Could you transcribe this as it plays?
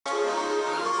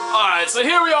Alright, so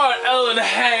here we are at Elan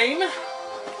Hain.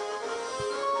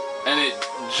 And it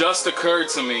just occurred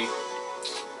to me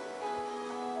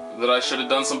that I should have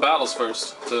done some battles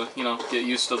first to, you know, get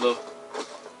used to the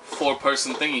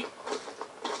 4-person thingy.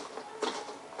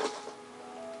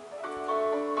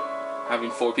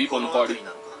 Having 4 people in the party.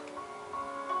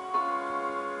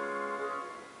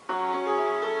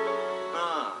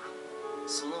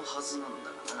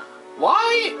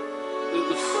 Why?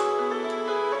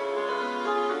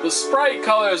 The sprite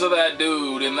colors of that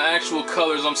dude and the actual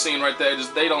colors I'm seeing right there,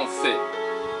 just they don't fit.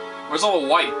 Or it's all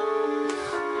white.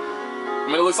 I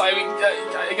mean, it looks like,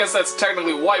 I guess that's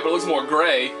technically white, but it looks more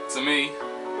gray to me.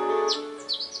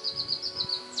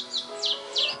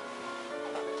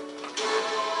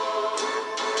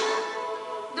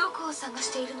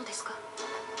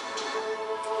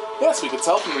 Yes, we could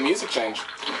tell from the music change.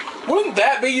 Wouldn't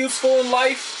that be useful in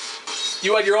life?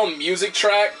 You had your own music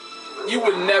track. You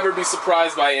would never be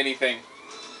surprised by anything.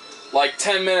 Like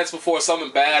 10 minutes before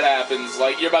something bad happens,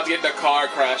 like you're about to get in a car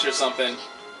crash or something,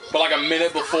 but like a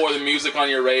minute before the music on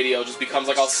your radio just becomes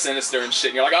like all sinister and shit,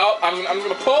 and you're like, oh, I'm just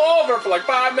gonna pull over for like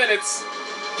 5 minutes.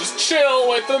 Just chill,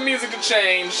 wait for the music to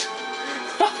change.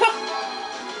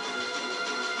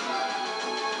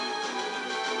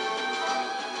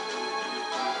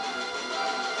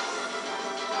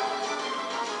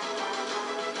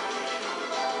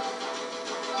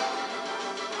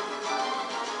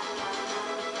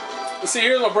 See,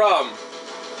 here's my problem.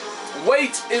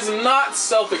 Wait is not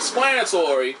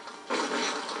self-explanatory.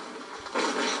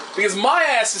 Because my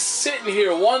ass is sitting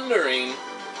here wondering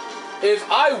if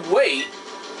I wait.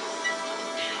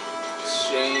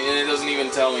 And it doesn't even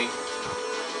tell me.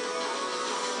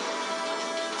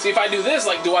 See, if I do this,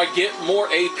 like, do I get more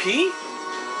AP?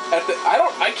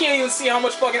 I can't even see how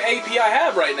much fucking AP I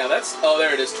have right now. Oh,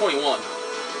 there it is, 21.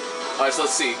 Alright, so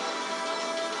let's see.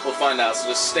 We'll find out. So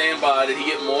just stand by. Did he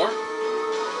get more?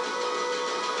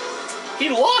 He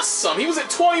lost some. He was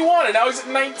at 21 and now he's at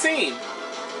 19.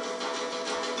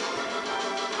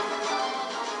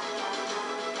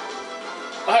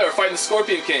 Oh, hey, we're fighting the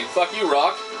Scorpion King. Fuck you,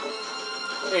 Rock.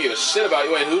 I don't give a shit about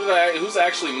you. Wait, who's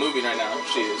actually moving right now?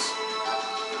 She is.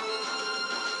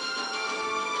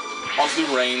 I'll just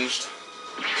do ranged.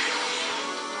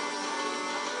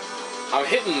 I'm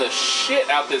hitting the shit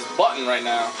out this button right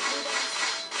now.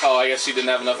 Oh, I guess she didn't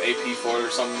have enough AP for it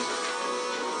or something.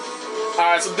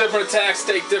 Alright, so different attacks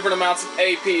take different amounts of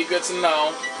AP. Good to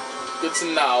know. Good to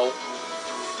know.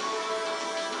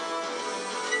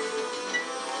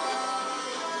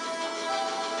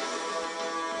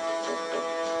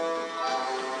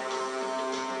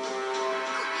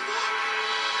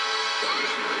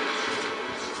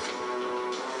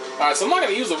 Alright, so I'm not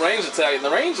going to use the range attack. And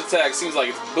the range attack seems like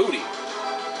it's booty.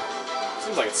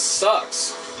 Seems like it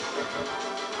sucks.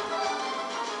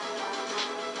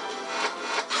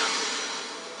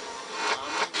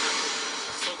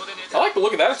 I like the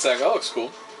look of that attack. That looks cool.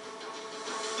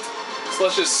 So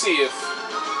let's just see if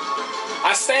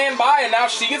I stand by and now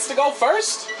she gets to go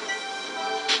first.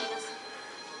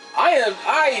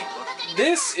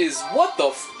 This is what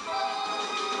the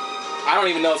I don't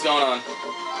even know what's going on.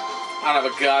 I don't have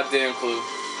a goddamn clue.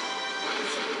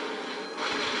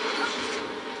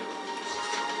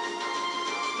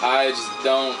 I just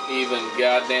don't even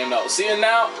goddamn know. See, and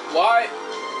now, why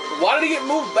did he get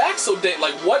moved back so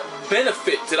like, what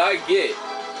benefit did I get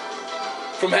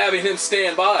from having him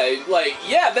stand by? Like,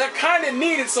 yeah, that kind of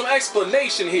needed some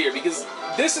explanation here, because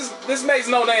this makes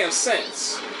no damn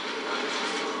sense.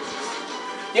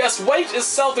 Yes, wait is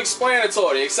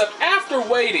self-explanatory, except after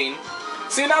waiting,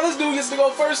 see, now this dude gets to go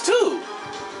first too.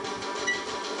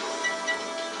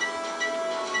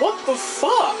 What the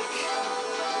fuck?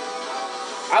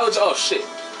 Oh shit.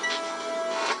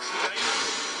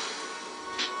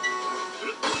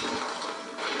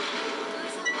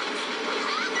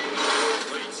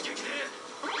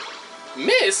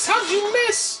 Miss? How'd you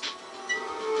miss?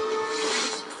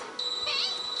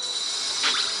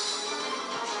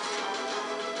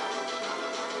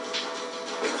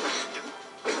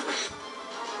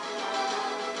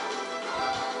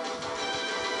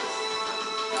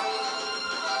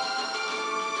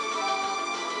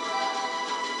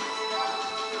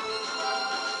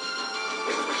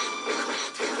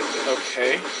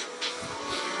 Okay.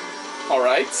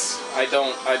 Alright. I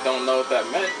don't know what that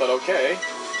meant, but okay.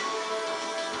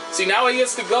 See, now he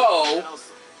gets to go,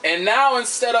 and now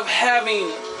instead of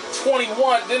having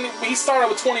 21, he started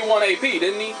with 21 AP,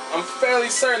 didn't he? I'm fairly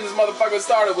certain this motherfucker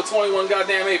started with 21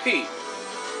 goddamn AP.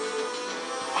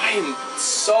 I am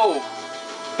so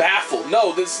baffled.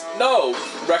 No,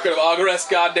 Record of Agarest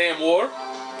goddamn war.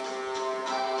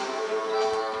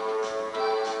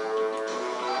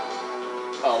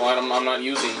 Oh, well, I'm not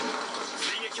using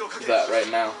that right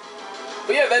now.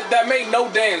 But yeah, that made no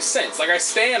damn sense. Like, I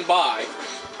stand by.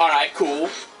 Alright, cool.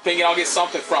 Thinking I'll get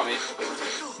something from it.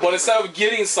 But instead of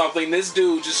getting something, this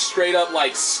dude just straight up,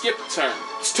 like, skipped turn.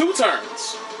 It's 2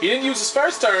 turns. He didn't use his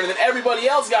first turn, and then everybody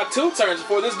else got 2 turns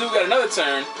before this dude got another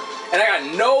turn. And I got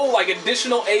no, like,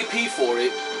 additional AP for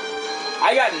it.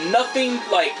 I got nothing,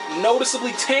 like,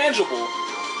 noticeably tangible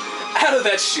out of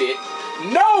that shit.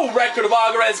 No record of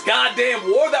Agarest goddamn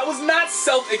war. That was not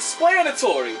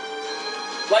self-explanatory.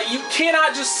 Like, you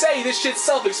cannot just say this shit's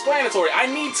self-explanatory. I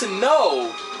need to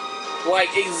know, like,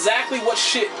 exactly what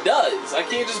shit does. I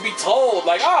can't just be told,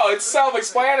 like, oh, it's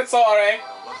self-explanatory.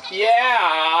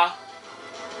 Yeah.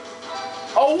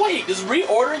 Oh, wait, does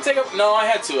reordering take up? No, I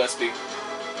had 2 SP.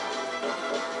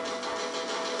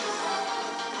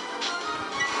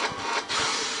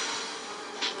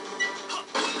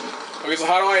 Okay, so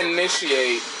how do I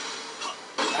initiate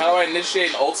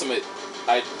an ultimate?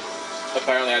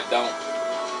 Apparently I don't.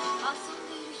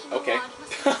 Okay.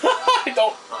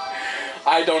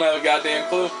 I don't have a goddamn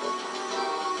clue.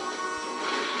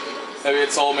 Maybe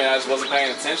it told me I just wasn't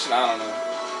paying attention, I don't know.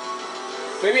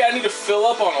 Maybe I need to fill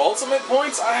up on ultimate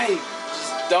points? I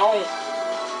just don't.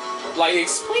 Like,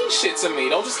 explain shit to me.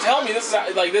 Don't just tell me this is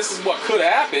like this is what could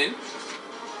happen.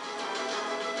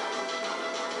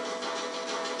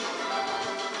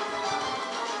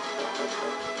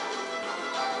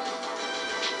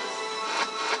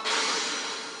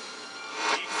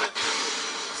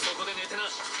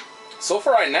 So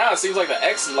far right now, it seems like the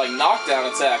X like knockdown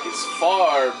attack is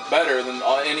far better than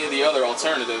any of the other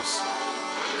alternatives.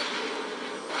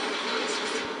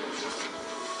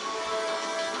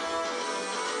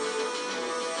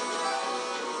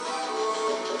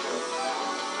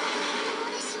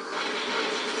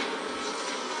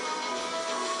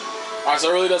 Alright, so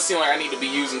it really does seem like I need to be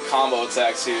using combo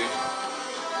attacks here.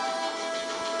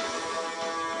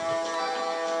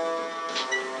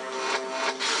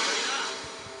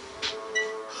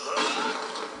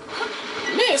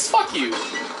 Miss, fuck you!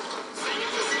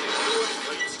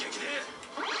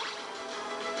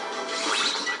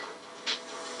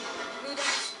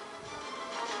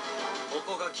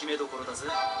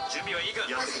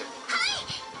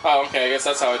 Oh, okay, I guess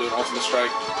that's how I do an ultimate strike.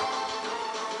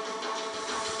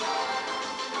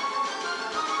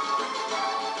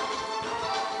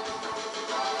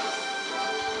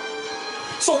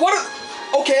 So what are...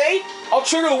 Okay, I'll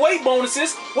trigger the weight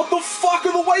bonuses. What the fuck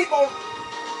are the weight bonuses?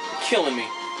 Killing me.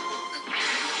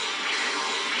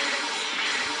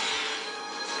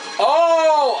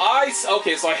 Oh,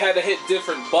 okay, so I had to hit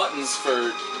different buttons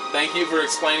for... Thank you for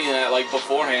explaining that, like,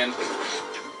 beforehand.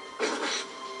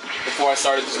 Before I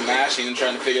started just mashing and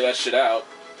trying to figure that shit out.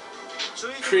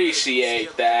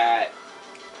 Appreciate that.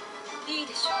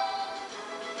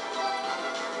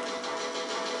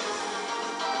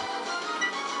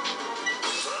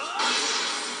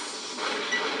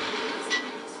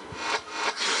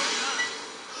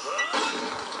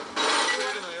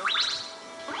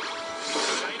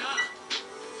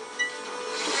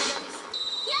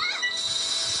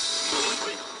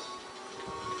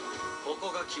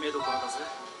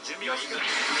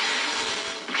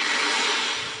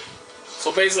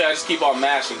 So basically, I just keep on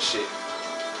mashing shit.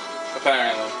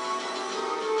 Apparently.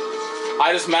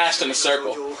 I just mashed in a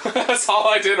circle. That's all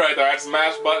I did right there. I just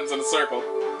mashed buttons in a circle.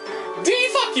 D,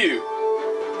 fuck you!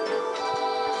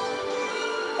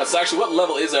 That's actually, what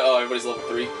level is that? Oh, everybody's level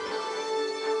 3.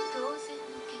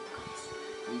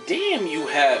 Damn, you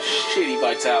have shitty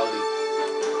vitality.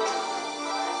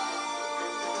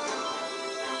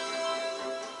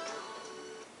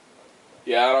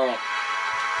 Yeah, I don't know.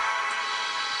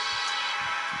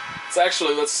 It's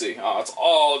actually, let's see.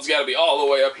 Oh, it's gotta be all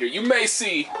the way up here. You may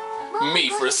see me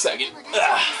for a second.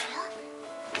 Ugh.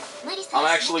 I'm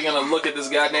actually gonna look at this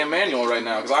goddamn manual right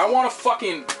now, because I wanna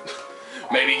fucking...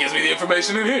 Maybe it gives me the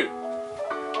information in here.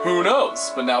 Who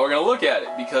knows? But now we're gonna look at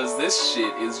it, because this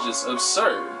shit is just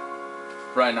absurd.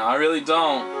 Right now, I really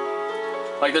don't...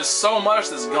 Like, there's so much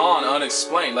that's gone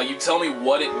unexplained. Like, you tell me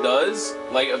what it does,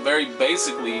 like, very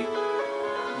basically...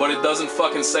 But it doesn't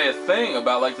fucking say a thing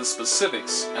about, like, the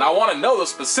specifics. And I want to know the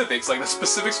specifics. Like, the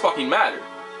specifics fucking matter.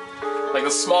 Like,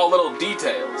 the small little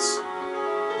details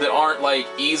that aren't, like,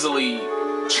 easily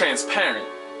transparent.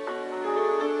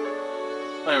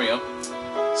 There we go.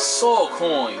 Soul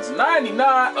coins.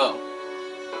 99. Oh.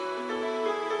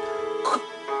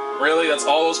 Really? That's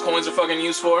all those coins are fucking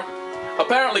used for?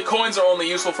 Apparently, coins are only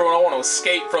useful for when I want to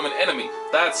escape from an enemy.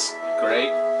 That's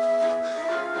great.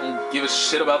 I don't give a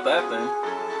shit about that then.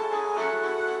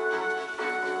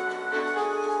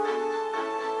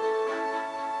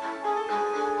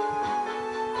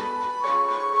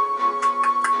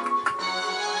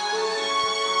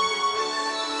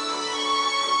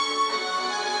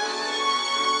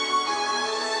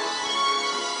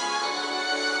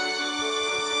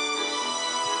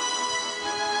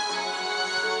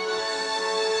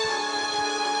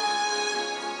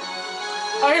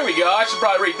 Oh, here we go. I should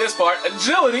probably read this part.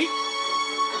 Agility.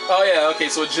 Oh, yeah, okay,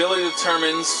 so agility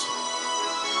determines...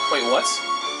 Wait, what?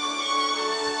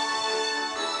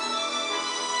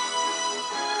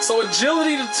 So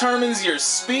agility determines your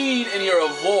speed and your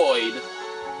avoid,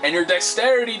 and your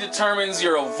dexterity determines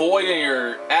your avoid and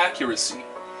your accuracy.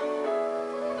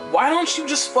 Why don't you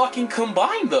just fucking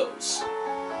combine those?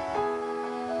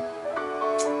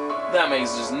 That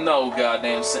makes just no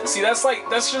goddamn sense. See, that's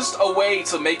just a way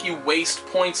to make you waste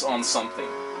points on something.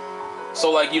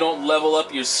 So like you don't level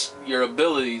up your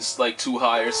abilities like too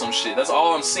high or some shit. That's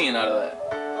all I'm seeing out of that.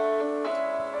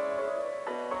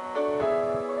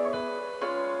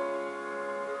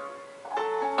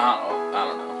 I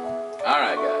don't know.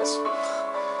 Alright guys.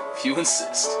 If you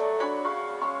insist.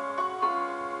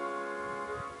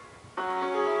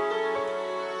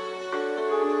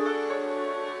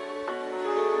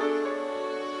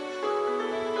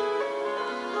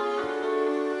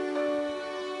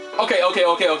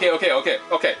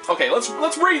 Okay.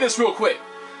 Let's read this real quick.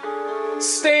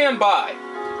 Stand by.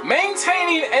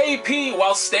 Maintaining AP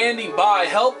while standing by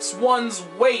helps one's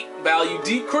weight value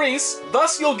decrease,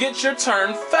 thus you'll get your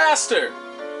turn faster.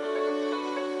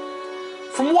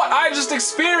 From what I just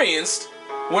experienced,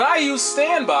 when I used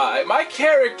standby, my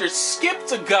character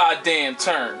skipped a goddamn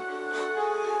turn.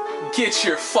 Get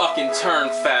your fucking turn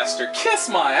faster. Kiss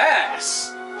my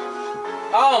ass.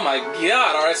 Oh my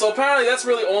god, alright, so apparently that's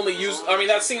really only used, I mean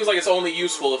that seems like it's only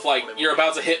useful if like you're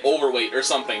about to hit overweight or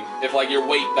something, if like your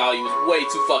weight value is way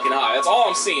too fucking high. That's all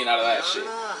I'm seeing out of that shit.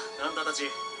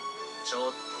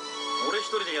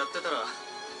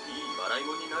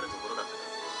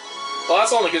 Well,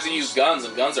 that's only because you use guns,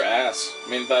 and guns are ass. I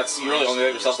mean, you really only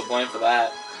have yourself to blame for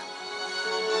that.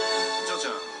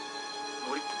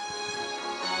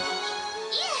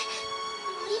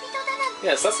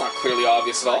 Yes, that's not clearly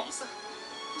obvious at all.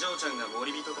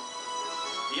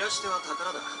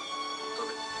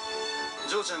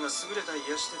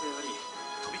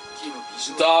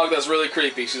 Dog, that's really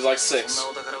creepy. She's like 6.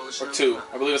 Or 2.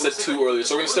 I believe I said 2 earlier,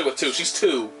 so we're gonna stick with 2. She's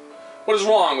 2. What is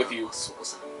wrong with you?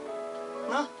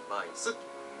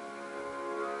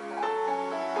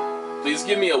 Please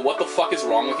give me a what the fuck is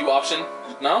wrong with you option.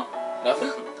 No?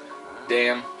 Nothing?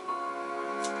 Damn.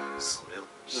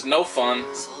 Just no fun.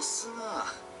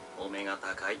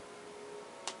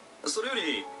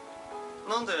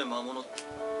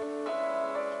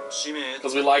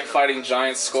 Because we like fighting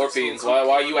giant scorpions. Why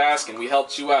are you asking? We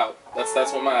helped you out. That's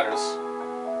what matters.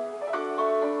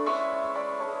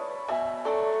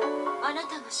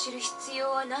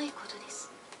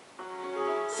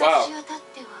 Wow.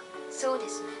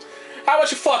 How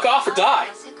about you fuck off or die?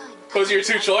 Those are your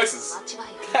 2 choices.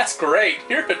 That's great.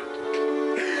 You're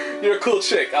a cool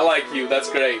chick. I like you. That's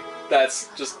great. That's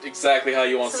just exactly how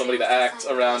you want somebody to act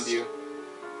around you.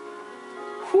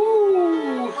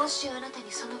 Whoo.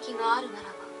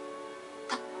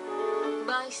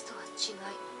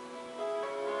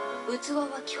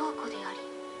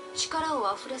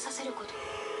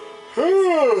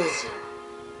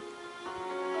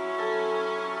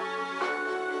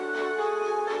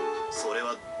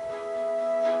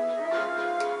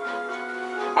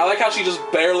 I like how she just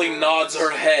barely nods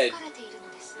her head.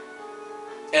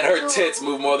 And her tits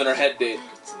move more than her head did.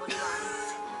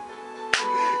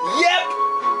 Yep!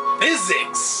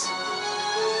 Physics!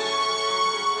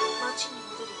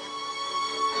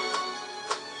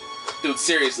 Dude,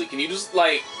 seriously, can you just,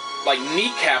 like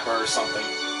kneecap her or something?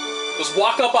 Just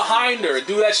walk up behind her and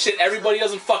do that shit everybody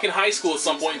does in fucking high school at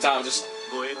some point in time. Just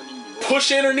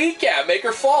push in her kneecap, make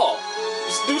her fall.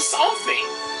 Just do something.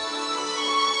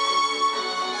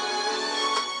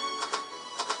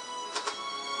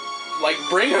 Like,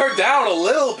 bring her down a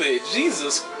little bit.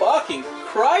 Jesus fucking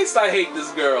Christ, I hate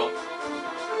this girl.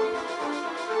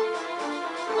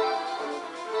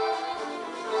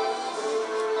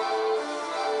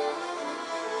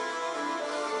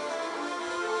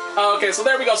 Okay, so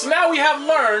there we go. So now we have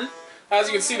learned, as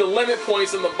you can see, the limit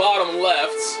points in the bottom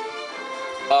left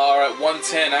are at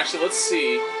 110. Actually, let's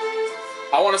see.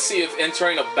 I want to see if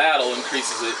entering a battle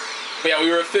increases it. But yeah,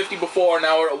 we were at 50 before,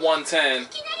 now we're at 110.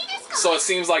 So it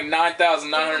seems like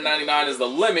 9,999 is the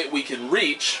limit we can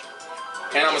reach.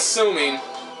 And I'm assuming,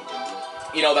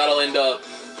 you know, that'll end up...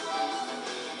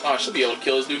 Oh, I should be able to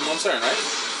kill this dude in 1 turn,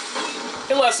 right?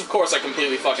 Unless, of course, I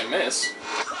completely fucking miss.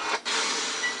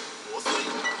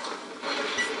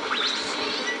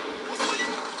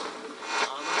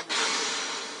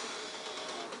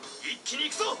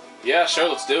 Yeah, sure,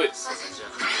 let's do it.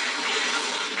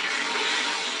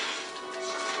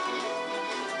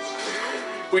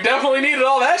 We definitely needed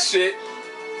all that shit.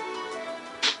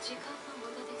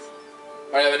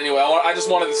 Alright, but anyway, I just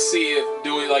wanted to see if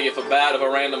if a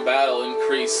random battle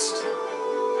increased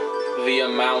the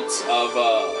amount of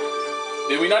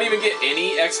did we not even get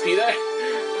any XP there?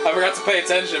 I forgot to pay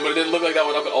attention, but it didn't look like that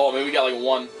went up at all. Maybe we got like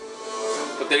 1.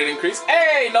 But did it increase?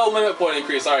 Hey, no limit point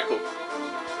increase. Alright, cool.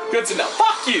 Good to know.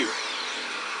 Fuck you!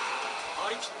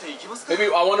 Maybe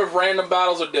I wonder if random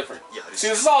battles are different. See,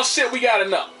 this is all shit we gotta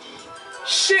know.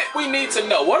 Shit we need to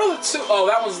know. What are the 2? Oh,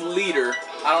 that one's leader.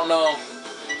 I don't know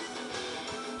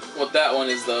what that one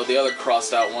is though. The other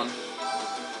crossed out one.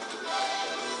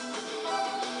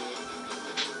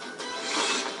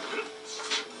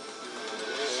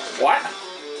 What?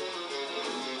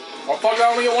 Oh fuck!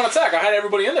 I only get 1 attack. I had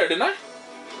everybody in there, didn't I?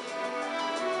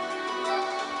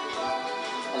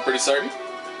 I'm pretty certain.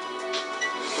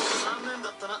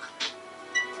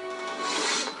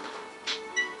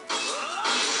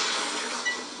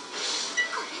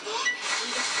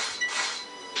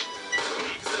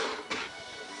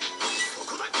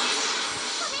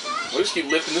 We just keep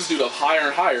lifting this dude up higher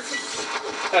and higher.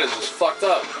 That is just fucked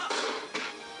up.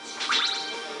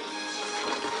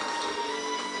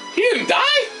 He didn't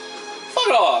die? Fuck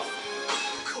off.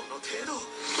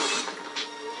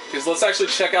 Okay, so let's actually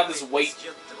check out this weight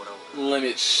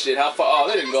limit shit. How far? Oh,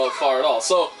 they didn't go far at all.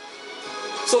 So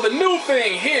the new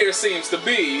thing here seems to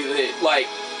be that, like,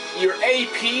 your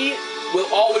AP will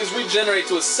always regenerate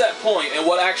to a set point, and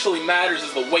what actually matters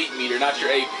is the weight meter, not your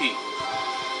AP.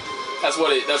 That's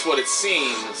what it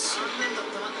seems.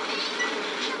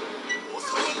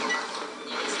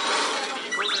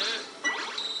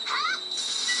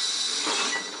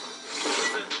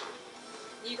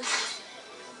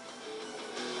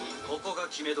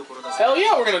 Hell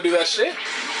yeah, we're gonna do that shit.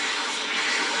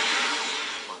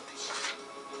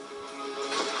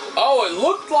 Oh, it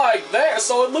looked like there.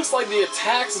 So it looks like the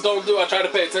attacks don't do. I tried to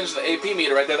pay attention to the AP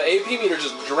meter right there. The AP meter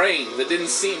just drains. It didn't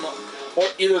seem, or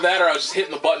either that or I was just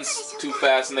hitting the buttons too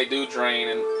fast and they do drain.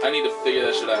 And I need to figure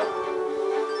that shit out.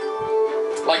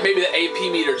 Like maybe the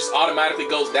AP meter just automatically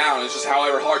goes down. It's just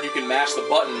however hard you can mash the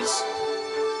buttons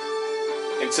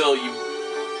until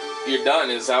you're done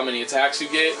is how many attacks you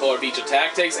get, or if each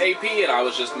attack takes AP and I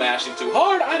was just mashing too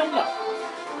hard, I don't know.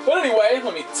 But anyway,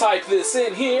 let me type this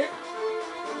in here.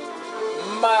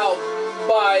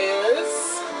 Malbayers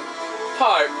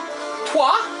Part 3.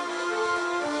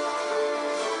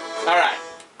 Alright.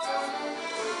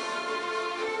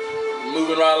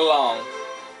 Moving right along.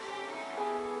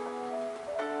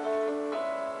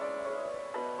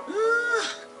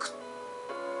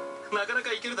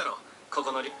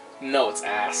 No, it's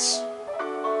ass.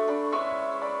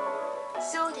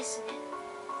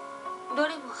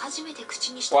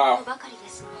 Wow.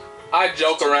 I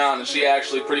joke around and she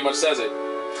actually pretty much says it.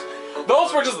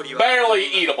 Those were just barely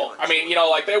eatable. I mean, you know,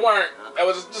 like they weren't, it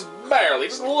was just barely,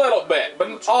 just a little bit,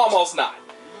 but almost not.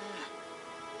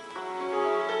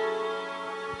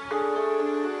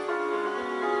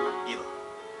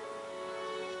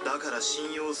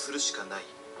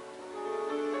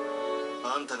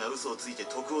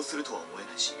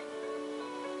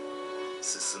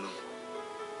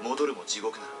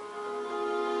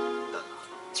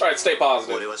 That's right, stay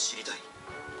positive.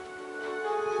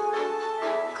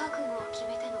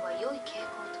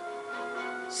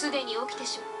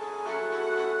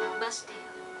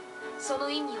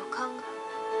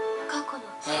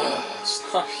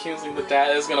 Stop using the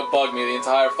dash. It's gonna bug me the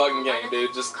entire fucking game,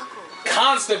 dude. Just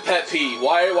constant pet peeve.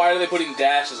 Why are they putting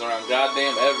dashes around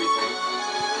goddamn everything?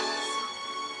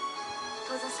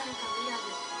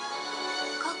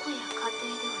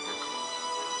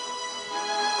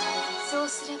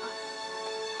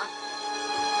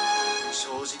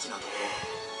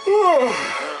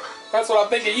 That's what I'm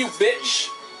thinking, you bitch.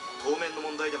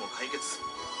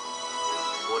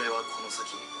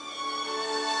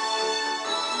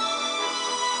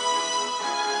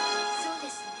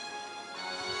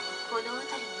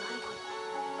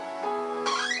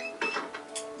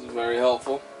 This is very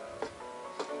helpful.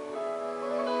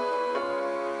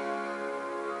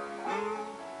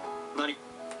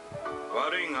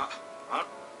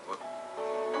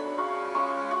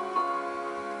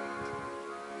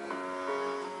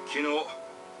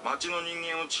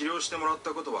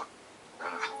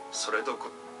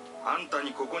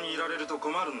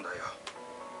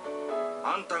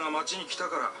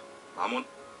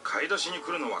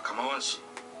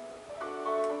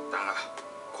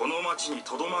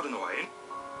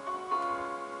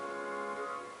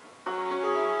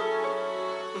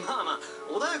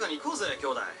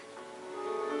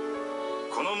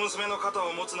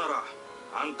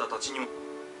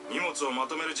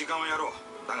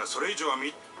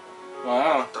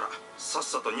 Wow.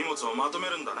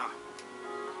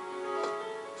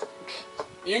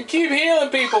 You can keep healing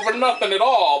people for nothing at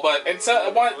all, but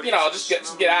until you know, just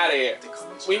get out of here.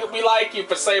 We like you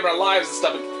for saving our lives and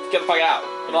stuff. But get the fuck out.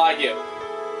 We don't like you.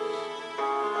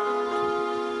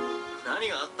 何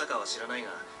があったかは知らないが、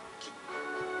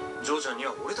ジョーちゃんに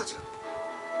は俺たちが。い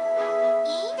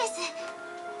いんです。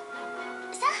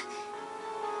さあ。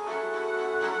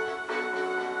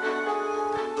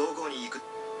どこに行く？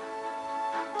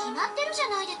決まってるじゃ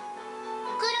ないで。来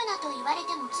るなと言われ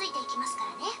てもついていきますか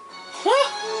らね。バ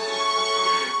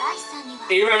イスさんには。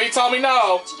Even if you tell me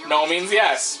no, no means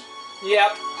yes.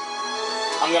 Yep.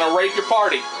 I'm gonna rape your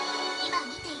party. 今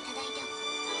見ていただいて。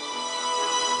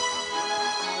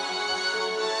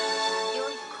良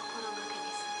い心がけで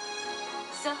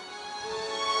す。さあ。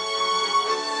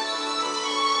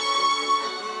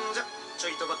じゃ、ちょ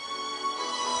いとば。あ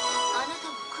なた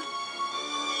も来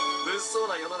る。物騒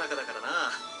な世の中だからな。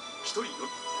一人よ。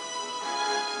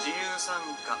自由参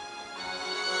加。好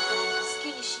き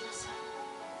にしなさ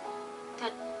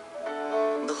い。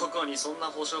どこにそんな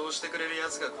保証をしてくれるや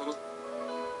つがこの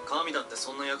神だって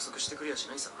そんな約束してくれやし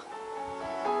ないさ。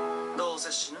どう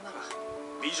せ死ぬなら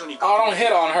美女に。 I don't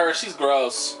hit on her. She's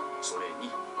gross. それに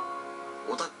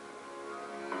おた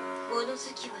物好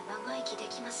きは長生きで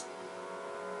きます。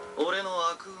俺の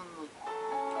悪運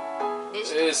ので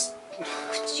した。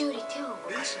口より手を動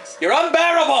かしなさい。 You're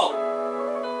unbearable.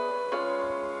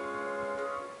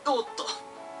 おっと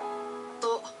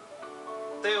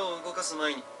手を動かす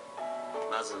前に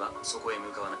まずはそこへ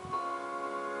向かわない。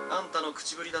あんたの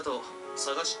口ぶりだと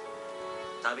探し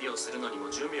旅をするのに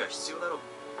も準備は必要だろう。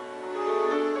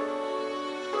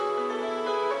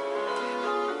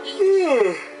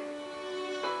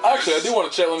Actually, I do want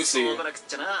to check. Let me see.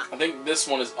 I think this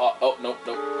one is. Oh, nope.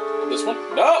 This one?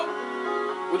 No!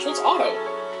 Which one's auto?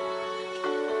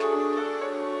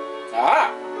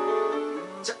 Ah!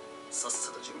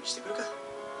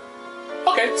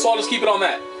 Okay, so I'll just keep it on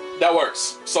that. That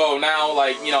works. So now,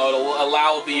 like, you know, it'll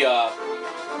allow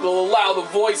the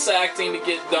voice acting to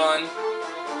get done.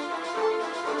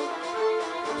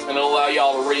 And it'll allow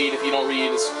y'all to read if you don't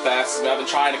read as fast. I've been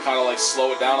trying to kind of, like,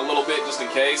 slow it down a little bit just in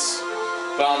case.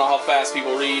 But I don't know how fast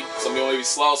people read. Some people may be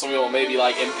slow, some people may be,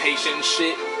 like, impatient and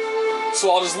shit.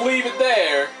 So I'll just leave it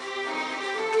there.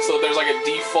 So there's, like, a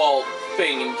default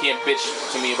thing and you can't bitch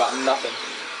to me about nothing.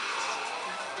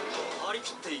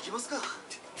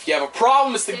 If you have a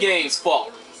problem, it's the game's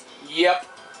fault. Yep.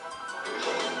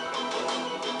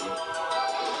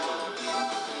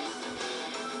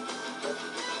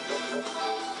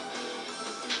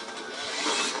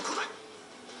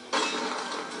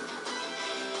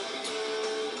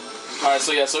 Alright,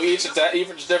 so yeah, so each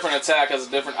different attack has a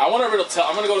different... I wonder if it'll tell...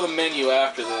 I'm gonna go to the menu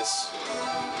after this.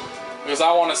 Because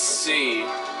I want to see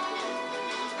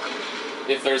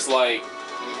if there's like...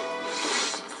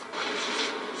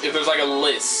 if there's like a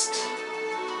list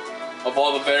of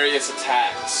all the various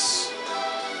attacks.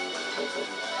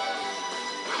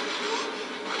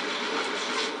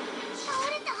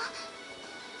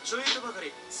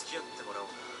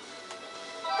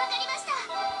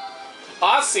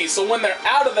 I see, so when they're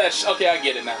out of that okay, I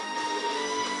get it now.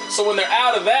 So when they're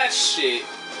out of that shit,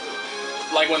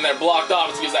 like when they're blocked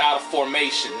off, it's because they're out of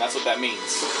formation. That's what that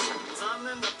means.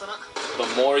 The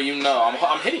more you know.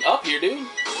 I'm hitting up here, dude.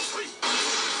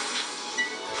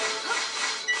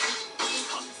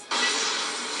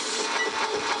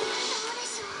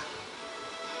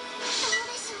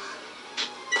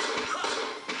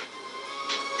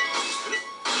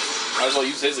 Might as well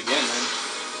use his again, man.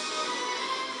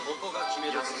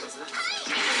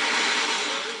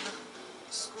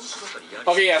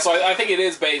 Okay, yeah, so I think it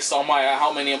is based on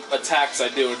how many attacks I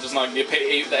do. It does not get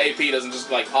the AP doesn't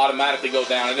just like automatically go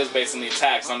down. It is based on the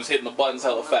attacks. I'm just hitting the buttons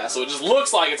hella fast, so it just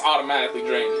looks like it's automatically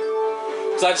draining.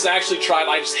 So I just actually tried.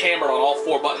 I just hammered on all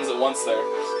 4 buttons at once there,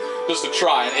 just to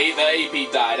try, and the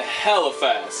AP died hella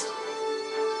fast.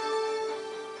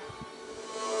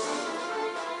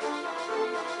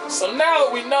 So now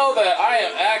that we know that, I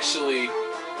am actually...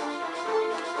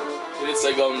 It did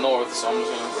say go north, so I'm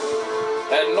just gonna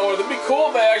head north. It'd be cool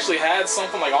if they actually had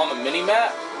something like on the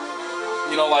mini-map.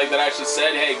 You know, like that actually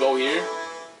said, hey, go here.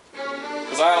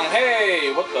 Because I don't...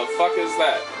 Hey, what the fuck is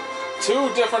that?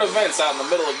 2 different events out in the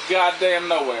middle of goddamn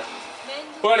nowhere.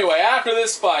 But anyway, after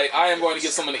this fight, I am going to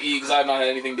get something to eat because I have not had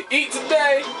anything to eat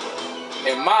today.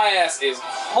 And my ass is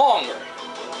hungry.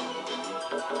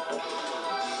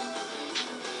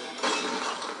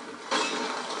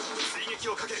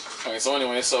 Okay, so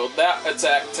anyway, so that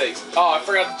attack takes... Oh, I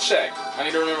forgot to check. I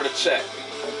need to remember to check.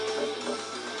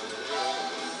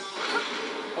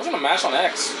 I was gonna mash on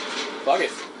X. Fuck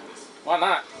it. Why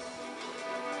not?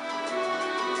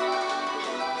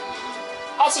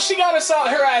 Also, she got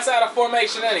her ass out of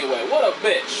formation anyway. What a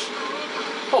bitch.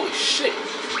 Holy shit.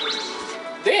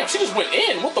 Damn, she just went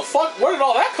in. What the fuck? Where did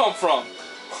all that come from?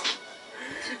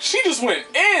 She just went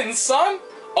in, son.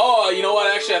 Oh, you know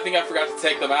what? Actually, I think I forgot to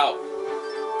take them out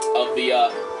of the,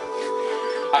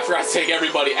 I forgot to take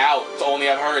everybody out to only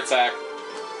have her attack.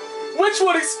 Which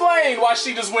would explain why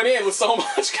she just went in with so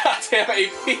much goddamn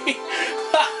AP.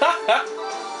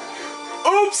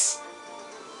 Oops!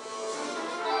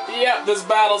 Yep, this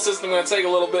battle system is going to take a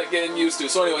little bit getting used to.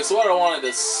 So anyway, so what I wanted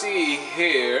to see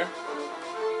here...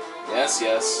 Yes,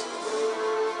 yes.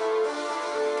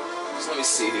 So let me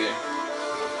see here.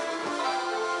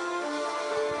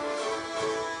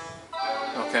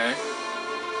 Okay.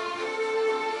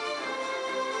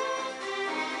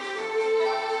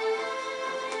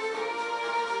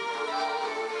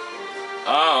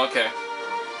 Oh, okay.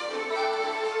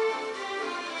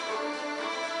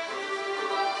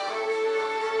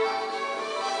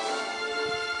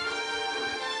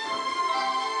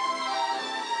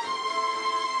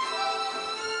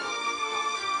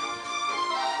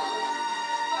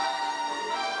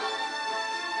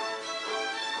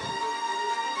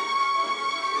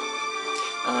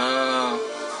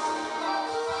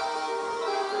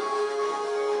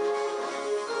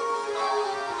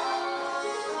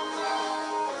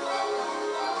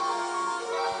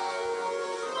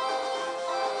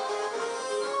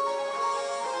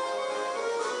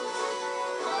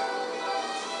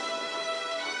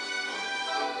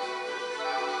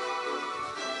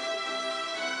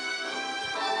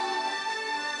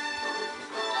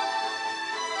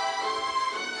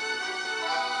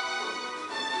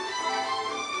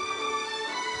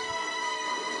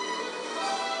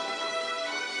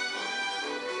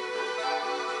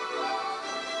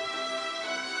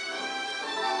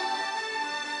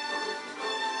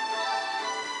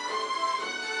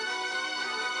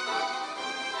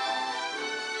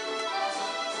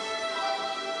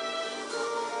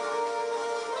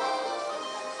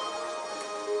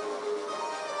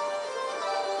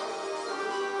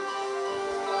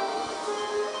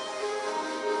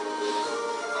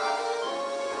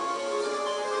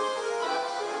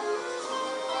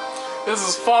 This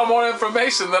is far more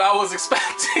information than I was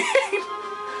expecting.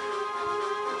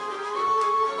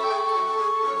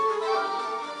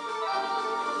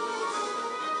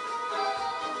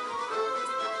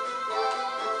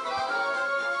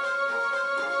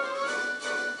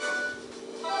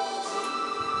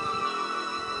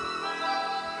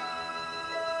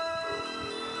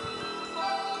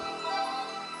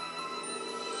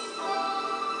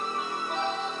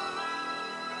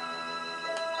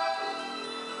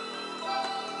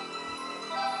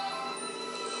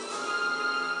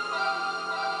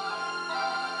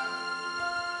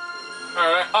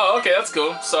 Alright. Oh, okay, that's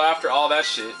cool. So after all that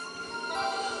shit.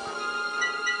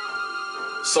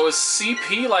 So is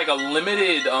CP like a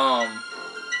limited,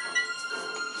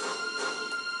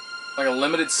 like a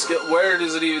limited skill? Where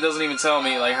does it even, it doesn't even tell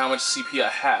me like how much CP I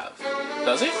have.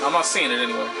 Does it? I'm not seeing it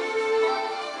anywhere.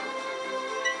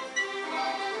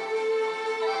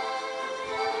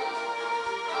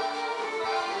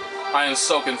 I am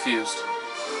so confused.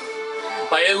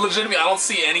 Like, it legitimately, I don't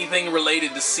see anything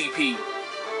related to CP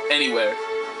anywhere.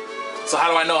 So how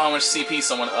do I know how much CP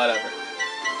someone... Whatever.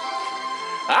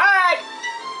 Alright!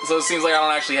 So it seems like I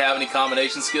don't actually have any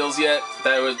combination skills yet.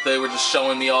 They were just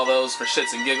showing me all those for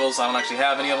shits and giggles. I don't actually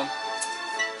have any of them.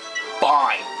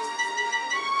 Fine.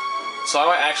 So how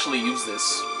do I actually use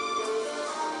this?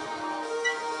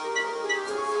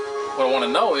 What I want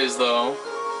to know is, though...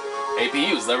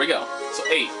 APUs, there we go. So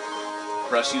 8.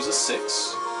 Rush uses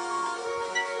 6.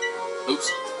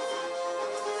 Oops.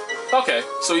 Okay,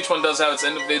 so each one does have its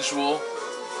individual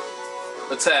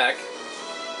attack,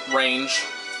 range,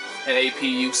 and AP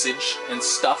usage and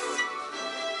stuff.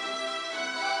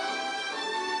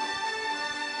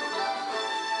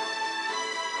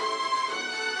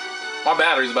 My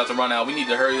battery's about to run out. We need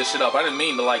to hurry this shit up. I didn't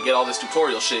mean to like get all this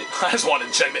tutorial shit. I just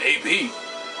wanted to check the AP.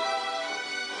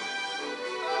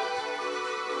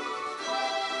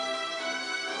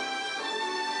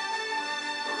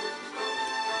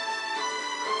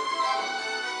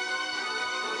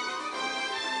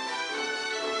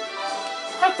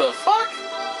 What the fuck?